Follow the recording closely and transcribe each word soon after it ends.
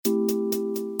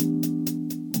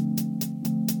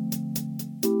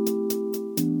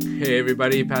Hey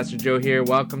everybody, Pastor Joe here.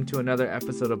 Welcome to another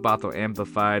episode of Bothell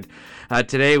Amplified.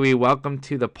 Today we welcome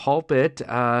to the pulpit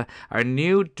our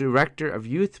new Director of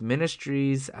Youth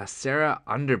Ministries, Sarah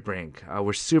Underbrink.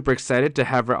 We're super excited to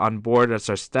have her on board as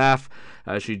our staff.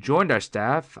 She joined our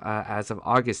staff as of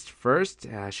August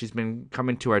 1st. She's been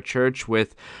coming to our church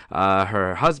with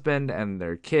her husband and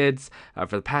their kids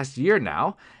for the past year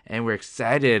now, and we're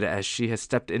excited as she has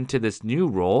stepped into this new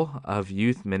role of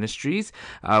youth ministries.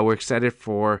 We're excited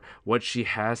for what she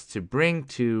has to bring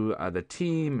to the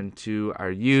team and to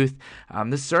our youth.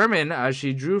 This sermon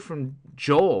she drew from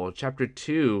Joel chapter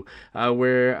 2,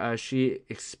 where she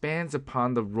expands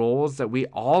upon the roles that we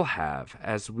all have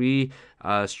as we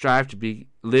strive to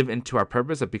live into our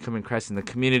purpose of becoming Christ in the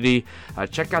community.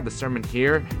 Check out the sermon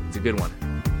here. It's a good one.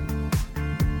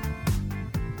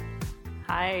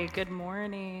 Hi, good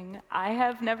morning. I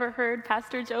have never heard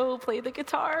Pastor Joe play the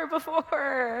guitar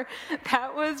before.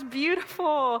 That was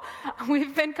beautiful.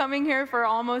 We've been coming here for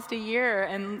almost a year,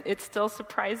 and it still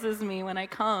surprises me when I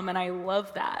come, and I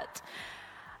love that.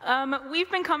 We've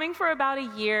been coming for about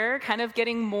a year, kind of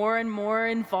getting more and more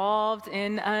involved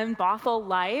in Bothell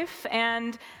life,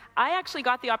 and I actually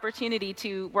got the opportunity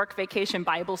to work vacation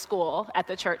Bible school at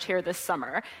the church here this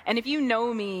summer. And if you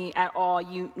know me at all,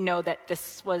 you know that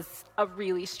this was a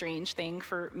really strange thing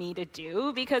for me to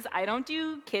do because I don't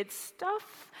do kids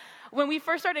stuff. When we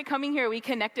first started coming here, we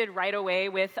connected right away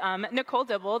with Nicole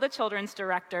Dibble, the children's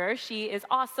director. She is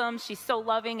awesome. She's so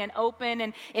loving and open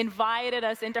and invited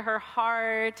us into her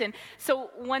heart. And so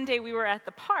one day we were at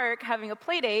the park having a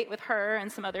play date with her and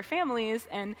some other families,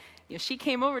 and she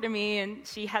came over to me and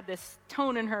she had this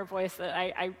tone in her voice that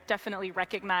I definitely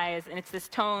recognize, and it's this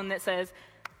tone that says,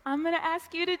 "I'm going to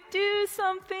ask you to do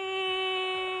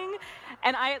something."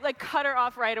 And I cut her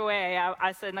off right away.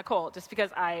 I said, "Nicole, just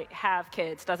because I have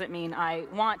kids doesn't mean I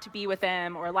want to be with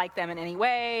them or like them in any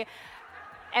way."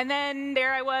 And then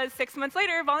there I was 6 months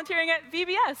later volunteering at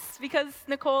VBS because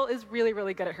Nicole is really,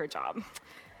 really good at her job.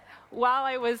 While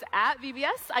I was at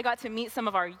VBS, I got to meet some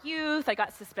of our youth. I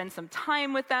got to spend some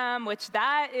time with them, which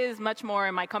that is much more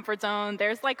in my comfort zone.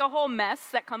 There's a whole mess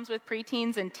that comes with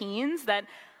preteens and teens that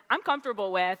I'm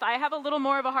comfortable with. I have a little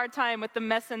more of a hard time with the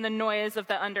mess and the noise of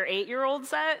the under 8-year-old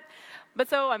set. But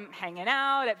so I'm hanging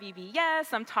out at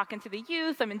VBS, I'm talking to the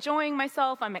youth, I'm enjoying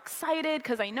myself, I'm excited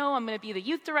because I know I'm going to be the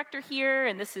youth director here,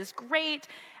 and this is great.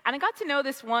 And I got to know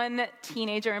this one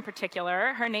teenager in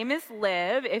particular. Her name is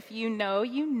Liv. If you know,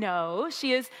 you know.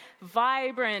 She is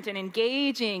vibrant and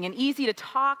engaging and easy to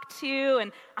talk to,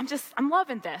 and I'm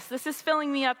loving this. This is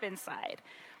filling me up inside.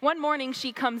 One morning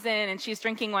she comes in and she's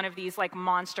drinking one of these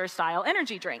Monster-style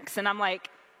energy drinks, and I'm like,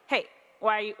 "Hey,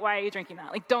 why are you drinking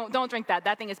that? Don't drink that.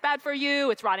 That thing is bad for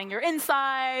you. It's rotting your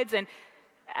insides." And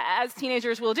as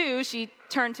teenagers will do, she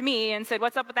turned to me and said,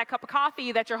 "What's up with that cup of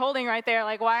coffee that you're holding right there?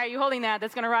 Why are you holding that?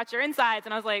 That's going to rot your insides."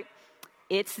 And I was like,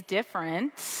 "It's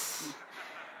different."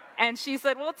 And she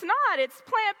said, "Well, it's not. It's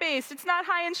plant-based. It's not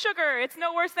high in sugar. It's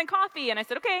no worse than coffee." And I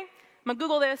said, "Okay, I'm going to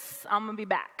Google this. I'm going to be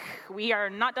back. We are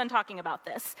not done talking about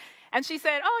this." And she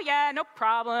said, "Oh, yeah, no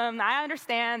problem. I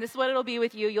understand. This is what it'll be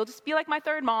with you. You'll just be like my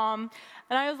third mom."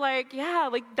 And I was like, "Yeah,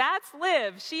 that's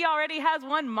Liv. She already has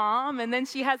one mom, and then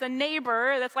she has a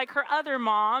neighbor that's like her other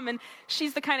mom. And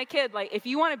she's the kind of kid, if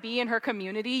you want to be in her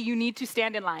community, you need to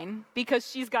stand in line because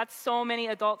she's got so many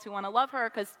adults who want to love her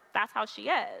because that's how she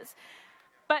is."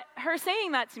 But her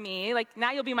saying that to me,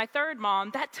 "Now you'll be my third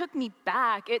mom," that took me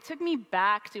back. It took me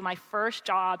back to my first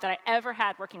job that I ever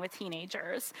had working with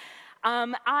teenagers.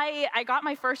 I got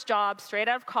my first job straight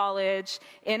out of college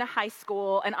in a high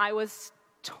school, and I was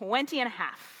 20 and a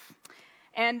half.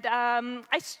 And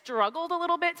I struggled a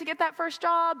little bit to get that first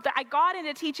job. I got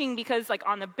into teaching because,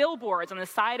 on the billboards on the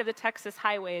side of the Texas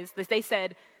highways, they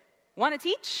said, "Want to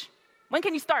teach? When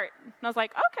can you start?" And I was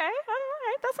like, "Okay, all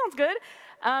right, that sounds good."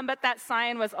 But that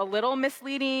sign was a little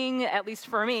misleading, at least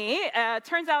for me.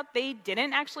 Turns out they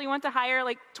didn't actually want to hire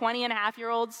 20 and a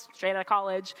half-year-olds straight out of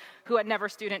college who had never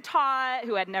student taught,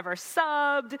 who had never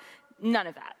subbed. None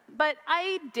of that. But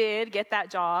I did get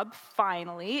that job,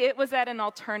 finally. It was at an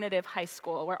alternative high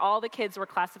school where all the kids were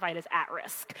classified as at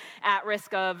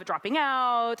risk of dropping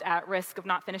out, at risk of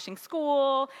not finishing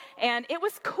school. And it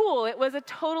was cool. It was a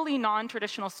totally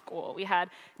non-traditional school. We had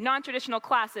non-traditional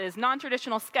classes,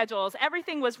 non-traditional schedules.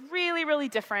 Everything was really, really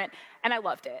different, and I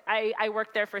loved it. I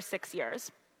worked there for 6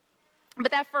 years. But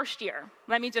that first year,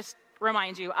 let me just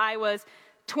remind you, I was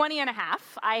 20 and a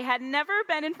half. I had never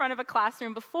been in front of a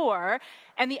classroom before,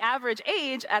 and the average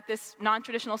age at this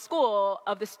non-traditional school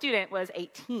of the student was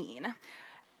 18.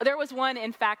 There was one,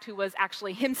 in fact, who was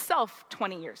actually himself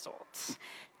 20 years old.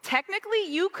 Technically,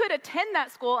 you could attend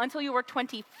that school until you were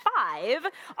 25,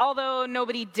 although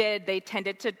nobody did. They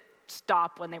tended to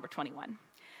stop when they were 21.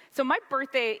 So my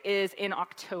birthday is in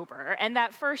October, and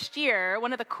that first year,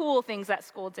 one of the cool things that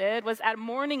school did was at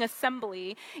morning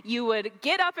assembly, you would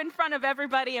get up in front of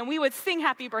everybody and we would sing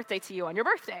happy birthday to you on your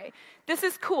birthday. This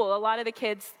is cool. A lot of the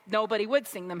kids, nobody would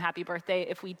sing them happy birthday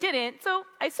if we didn't, so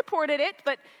I supported it,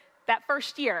 but that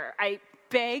first year, I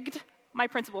begged my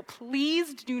principal,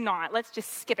 please do not. Let's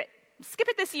just skip it. Skip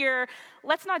it this year.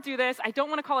 Let's not do this. I don't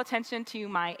want to call attention to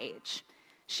my age.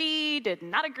 She did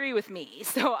not agree with me.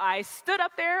 So I stood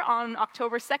up there on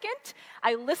October 2nd.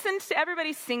 I listened to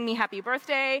everybody sing me happy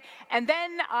birthday. And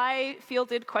then I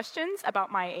fielded questions about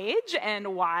my age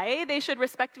and why they should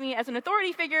respect me as an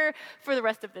authority figure for the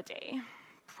rest of the day.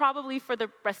 Probably for the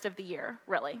rest of the year,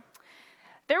 really.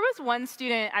 There was one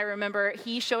student, I remember,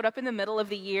 he showed up in the middle of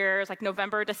the year, it was like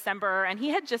November, December, and he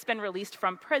had just been released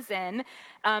from prison,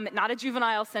 not a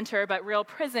juvenile center, but real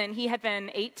prison. He had been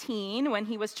 18 when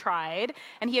he was tried,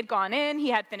 and he had gone in, he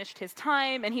had finished his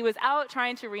time, and he was out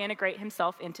trying to reintegrate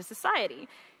himself into society.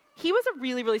 He was a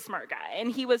really, really smart guy,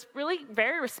 and he was really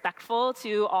very respectful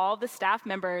to all the staff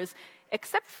members,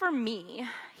 except for me.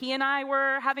 He and I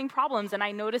were having problems, and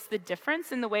I noticed the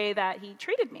difference in the way that he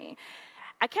treated me.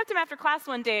 I kept him after class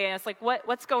one day, and I was like,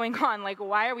 what's going on? Like,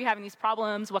 why are we having these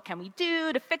problems? What can we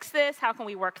do to fix this? How can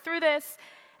we work through this?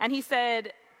 And he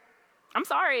said, I'm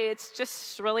sorry, it's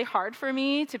just really hard for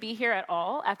me to be here at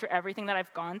all after everything that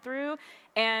I've gone through.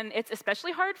 And it's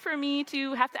especially hard for me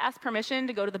to have to ask permission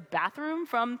to go to the bathroom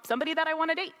from somebody that I want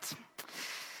to date.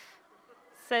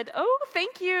 Said, oh,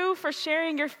 thank you for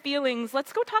sharing your feelings.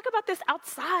 Let's go talk about this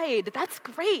outside. That's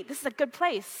great. This is a good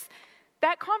place.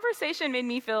 That conversation made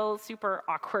me feel super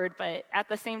awkward, but at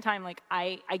the same time, like,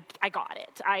 I got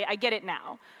it. I get it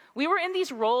now. We were in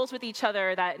these roles with each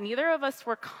other that neither of us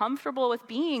were comfortable with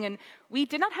being, and we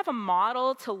did not have a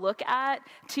model to look at,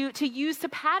 to use to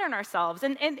pattern ourselves.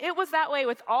 And it was that way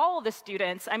with all the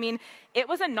students. I mean, it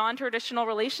was a non-traditional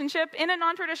relationship in a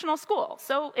non-traditional school,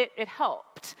 so it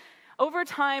helped. Over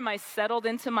time, I settled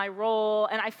into my role,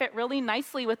 and I fit really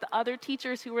nicely with the other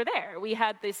teachers who were there. We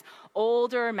had this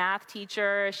older math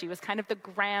teacher. She was kind of the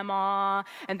grandma.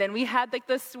 And then we had like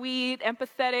the sweet,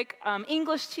 empathetic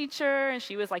English teacher, and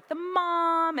she was like the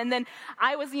mom. And then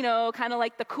I was, kind of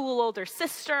like the cool older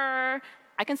sister.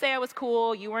 I can say I was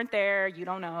cool. You weren't there. You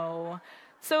don't know.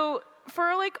 So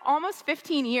for like almost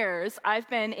 15 years, I've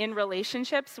been in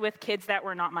relationships with kids that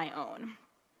were not my own.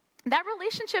 That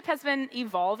relationship has been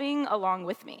evolving along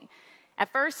with me.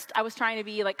 At first, I was trying to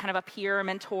be like kind of a peer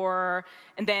mentor,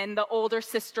 and then the older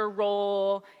sister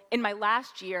role. In my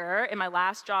last year, in my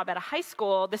last job at a high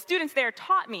school, the students there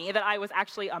taught me that I was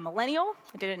actually a millennial.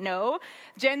 I didn't know.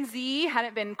 Gen Z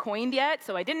hadn't been coined yet,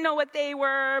 so I didn't know what they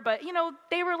were, but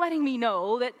they were letting me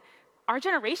know that our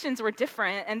generations were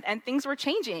different and things were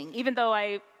changing, even though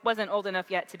I wasn't old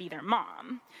enough yet to be their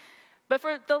mom. But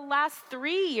for the last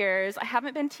 3 years, I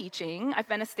haven't been teaching. I've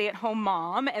been a stay-at-home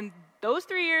mom, and those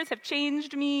 3 years have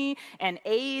changed me and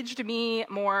aged me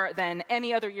more than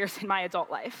any other years in my adult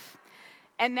life.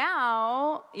 And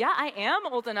now, I am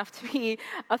old enough to be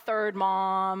a third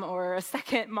mom or a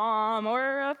second mom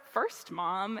or a first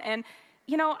mom. And,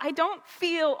 I don't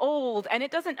feel old, and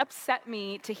it doesn't upset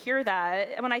me to hear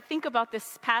that. When I think about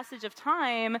this passage of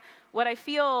time, what I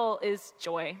feel is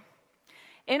joy.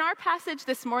 In our passage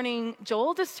this morning,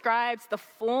 Joel describes the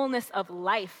fullness of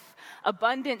life,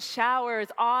 abundant showers,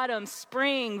 autumn,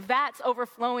 spring, vats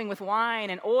overflowing with wine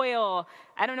and oil.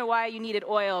 I don't know why you needed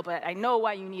oil, but I know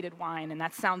why you needed wine, and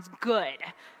that sounds good.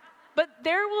 But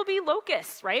there will be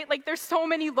locusts, right? Like, there's so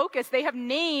many locusts. They have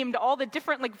named all the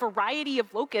different variety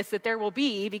of locusts that there will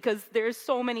be because there's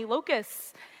so many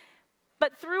locusts.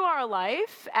 But through our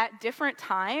life, at different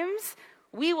times,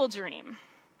 we will dream.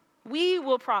 We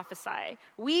will prophesy,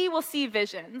 we will see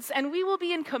visions, and we will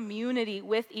be in community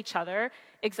with each other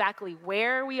exactly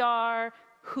where we are,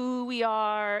 who we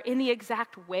are, in the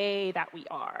exact way that we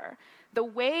are. The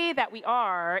way that we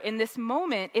are in this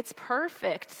moment, it's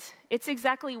perfect. It's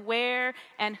exactly where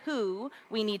and who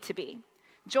we need to be.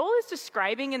 Joel is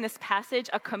describing in this passage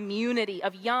a community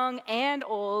of young and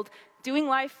old doing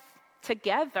life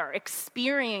together,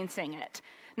 experiencing it.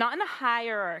 Not in a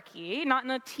hierarchy, not in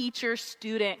a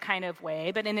teacher-student kind of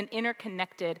way, but in an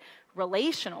interconnected,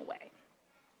 relational way.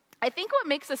 I think what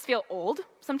makes us feel old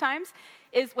sometimes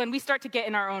is when we start to get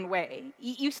in our own way.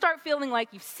 You start feeling like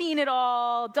you've seen it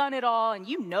all, done it all, and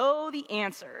you know the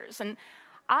answers. And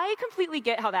I completely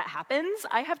get how that happens.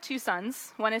 I have 2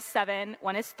 sons. One is 7,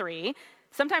 one is 3.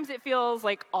 Sometimes it feels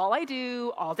like all I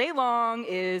do all day long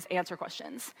is answer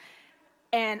questions.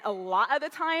 And a lot of the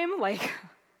time, like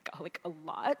a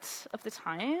lot of the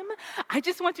time, I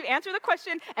just want to answer the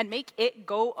question and make it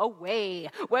go away.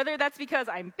 Whether that's because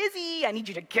I'm busy, I need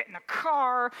you to get in the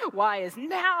car, why is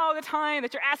now the time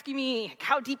that you're asking me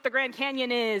how deep the Grand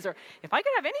Canyon is, or if I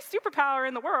could have any superpower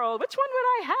in the world, which one would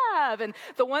I have? And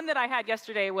the one that I had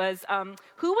yesterday was,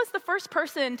 who was the first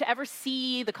person to ever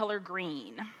see the color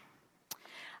green?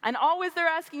 And always they're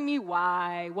asking me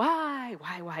why?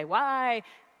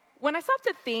 When I stop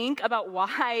to think about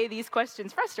why these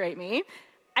questions frustrate me,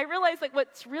 I realize like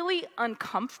what's really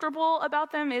uncomfortable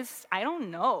about them is I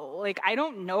don't know. Like I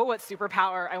don't know what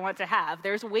superpower I want to have.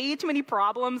 There's way too many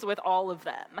problems with all of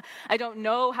them. I don't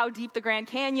know how deep the Grand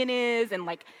Canyon is, and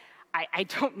like I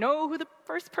don't know who the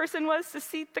first person was to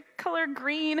see the color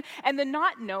green. And the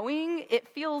not knowing, it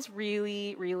feels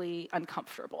really, really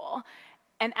uncomfortable.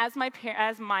 And as my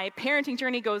parenting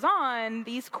journey goes on,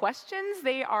 these questions,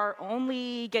 they are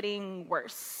only getting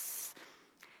worse.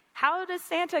 How does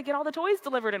Santa get all the toys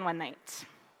delivered in one night?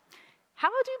 How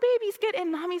do babies get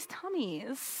in mommy's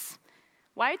tummies?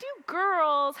 Why do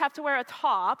girls have to wear a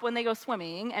top when they go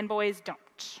swimming and boys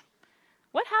don't?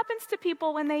 What happens to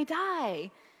people when they die?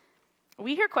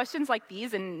 We hear questions like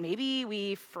these and maybe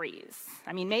we freeze.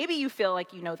 I mean, maybe you feel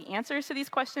like you know the answers to these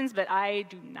questions, but I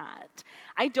do not.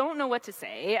 I don't know what to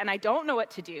say and I don't know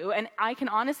what to do, and I can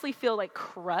honestly feel like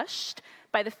crushed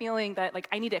by the feeling that like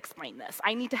I need to explain this.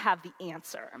 I need to have the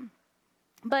answer.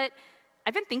 But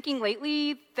I've been thinking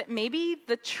lately that maybe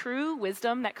the true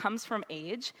wisdom that comes from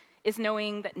age is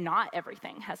knowing that not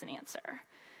everything has an answer.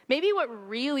 Maybe what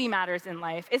really matters in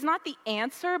life is not the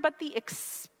answer, but the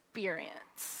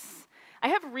experience. I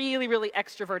have really, really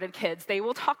extroverted kids. They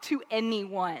will talk to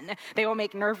anyone. They will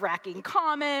make nerve-wracking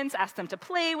comments, ask them to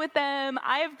play with them.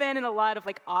 I've been in a lot of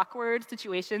like awkward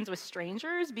situations with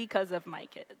strangers because of my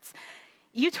kids.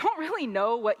 You don't really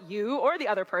know what you or the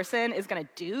other person is going to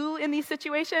do in these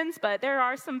situations, but there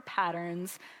are some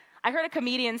patterns. I heard a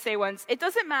comedian say once, it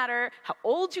doesn't matter how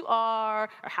old you are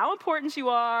or how important you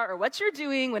are or what you're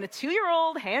doing when a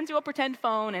 2-year-old hands you a pretend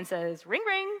phone and says, ring,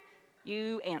 ring,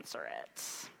 you answer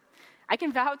it. I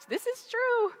can vouch this is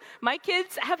true. My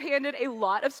kids have handed a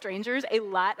lot of strangers a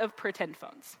lot of pretend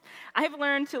phones. I've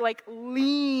learned to like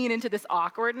lean into this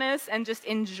awkwardness and just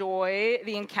enjoy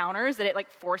the encounters that it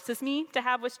like forces me to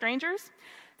have with strangers.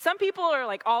 Some people are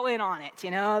like all in on it,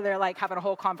 you know, they're like having a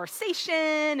whole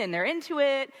conversation and they're into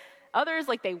it. Others,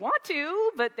 like, they want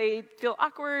to, but they feel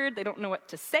awkward. They don't know what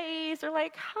to say. So they're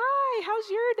like, hi, how's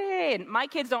your day? And my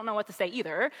kids don't know what to say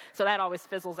either, so that always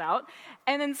fizzles out.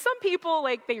 And then some people,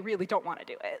 like, they really don't want to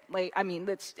do it. Like, I mean,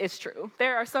 it's true.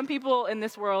 There are some people in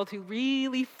this world who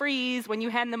really freeze when you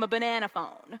hand them a banana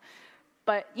phone.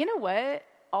 But you know what?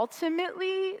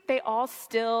 Ultimately, they all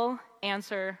still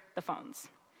answer the phones.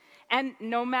 And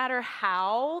no matter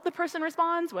how the person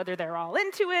responds, whether they're all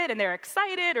into it and they're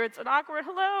excited or it's an awkward,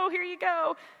 hello, here you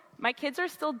go, my kids are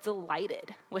still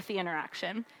delighted with the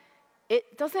interaction.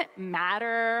 It doesn't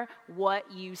matter what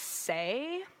you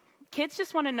say. Kids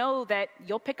just want to know that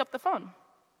you'll pick up the phone.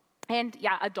 And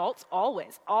yeah, adults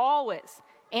always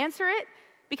answer it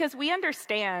because we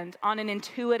understand on an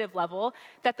intuitive level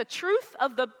that the truth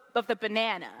of the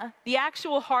banana, the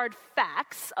actual hard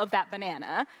facts of that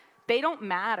banana, they don't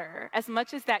matter as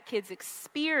much as that kid's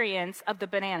experience of the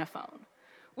banana phone.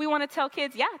 We want to tell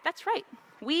kids, yeah, that's right.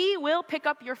 We will pick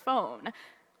up your phone.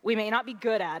 We may not be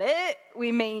good at it.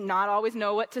 We may not always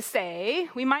know what to say.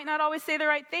 We might not always say the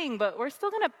right thing, but we're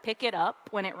still going to pick it up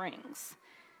when it rings.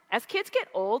 As kids get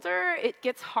older, it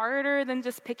gets harder than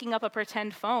just picking up a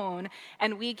pretend phone,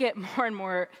 and we get more and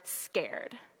more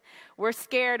scared. We're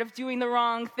scared of doing the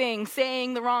wrong thing,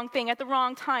 saying the wrong thing at the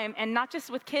wrong time, and not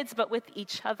just with kids, but with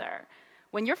each other.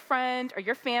 When your friend or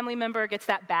your family member gets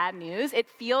that bad news, it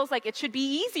feels like it should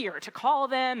be easier to call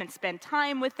them and spend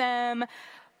time with them.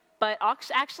 But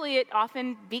actually, it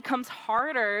often becomes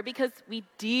harder because we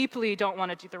deeply don't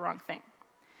want to do the wrong thing.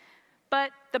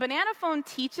 But the banana phone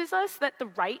teaches us that the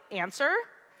right answer,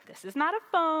 this is not a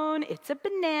phone, it's a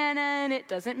banana, and it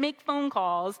doesn't make phone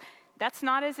calls. That's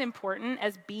not as important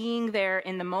as being there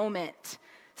in the moment.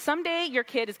 Someday, your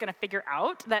kid is going to figure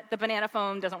out that the banana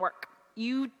phone doesn't work.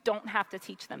 You don't have to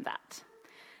teach them that.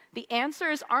 The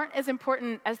answers aren't as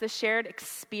important as the shared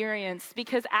experience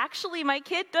because actually my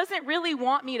kid doesn't really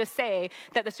want me to say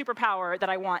that the superpower that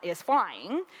I want is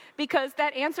flying because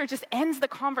that answer just ends the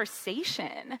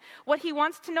conversation. What he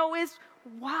wants to know is,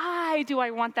 why do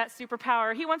I want that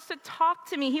superpower? He wants to talk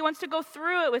to me. He wants to go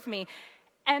through it with me.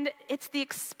 And it's the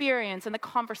experience and the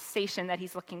conversation that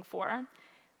he's looking for.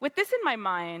 With this in my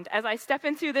mind, as I step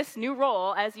into this new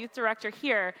role as youth director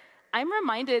here, I'm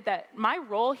reminded that my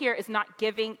role here is not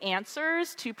giving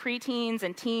answers to preteens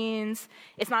and teens.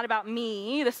 It's not about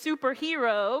me, the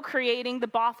superhero, creating the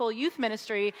Bothell Youth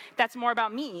Ministry. That's more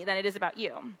about me than it is about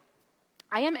you.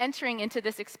 I am entering into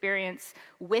this experience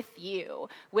with you,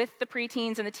 with the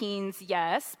preteens and the teens,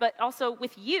 yes, but also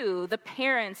with you, the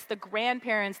parents, the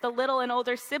grandparents, the little and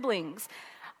older siblings,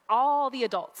 all the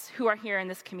adults who are here in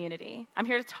this community. I'm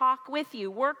here to talk with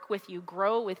you, work with you,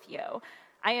 grow with you.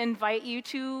 I invite you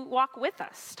to walk with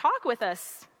us, talk with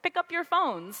us, pick up your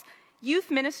phones. Youth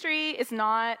ministry is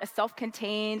not a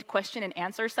self-contained question and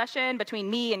answer session between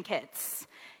me and kids.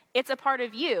 It's a part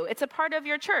of you. It's a part of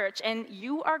your church, and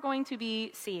you are going to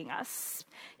be seeing us.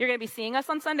 You're going to be seeing us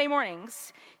on Sunday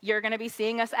mornings. You're going to be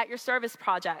seeing us at your service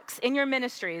projects, in your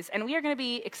ministries, and we are going to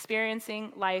be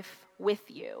experiencing life with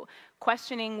you,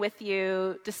 questioning with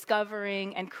you,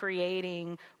 discovering and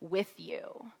creating with you.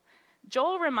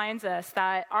 Joel reminds us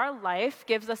that our life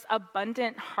gives us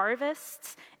abundant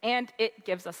harvests, and it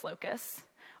gives us locusts.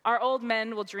 Our old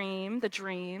men will dream the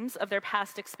dreams of their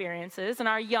past experiences, and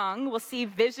our young will see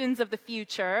visions of the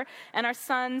future, and our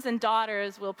sons and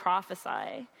daughters will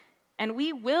prophesy. And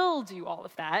we will do all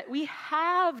of that. We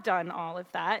have done all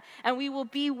of that, and we will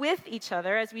be with each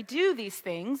other as we do these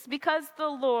things because the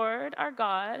Lord, our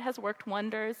God, has worked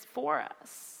wonders for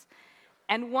us.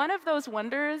 And one of those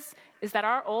wonders is that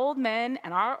our old men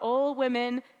and our old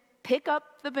women pick up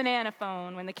the banana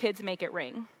phone when the kids make it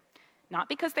ring. Not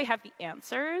because they have the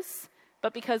answers,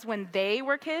 but because when they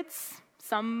were kids,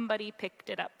 somebody picked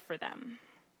it up for them.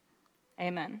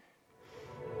 Amen.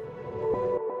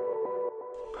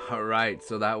 All right,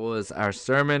 so that was our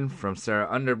sermon from Sarah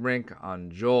Underbrink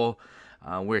on Joel.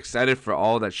 We're excited for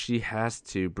all that she has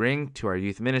to bring to our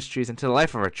youth ministries and to the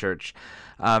life of our church.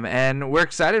 And we're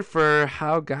excited for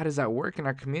how God is at work in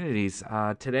our communities.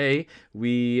 Today,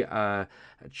 we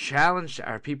challenged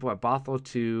our people at Bothell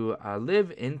to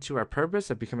live into our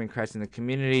purpose of becoming Christ in the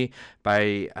community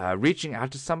by reaching out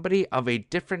to somebody of a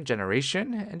different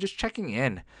generation and just checking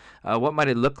in. What might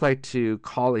it look like to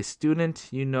call a student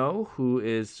you know who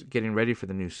is getting ready for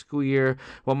the new school year?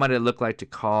 What might it look like to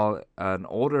call an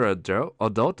older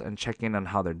adult and check in on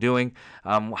how they're doing?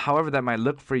 However that might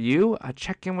look for you,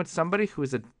 check in with somebody who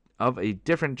is of a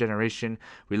different generation.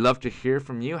 We love to hear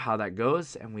from you how that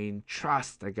goes, and we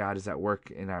trust that God is at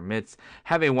work in our midst.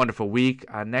 Have a wonderful week.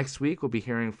 Next week, we'll be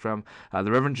hearing from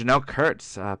the Reverend Janelle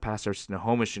Kurtz, pastor of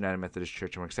Snohomish United Methodist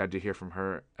Church, and we're excited to hear from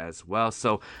her as well.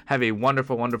 So have a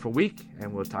wonderful, wonderful week,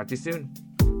 and we'll talk to you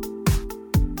soon.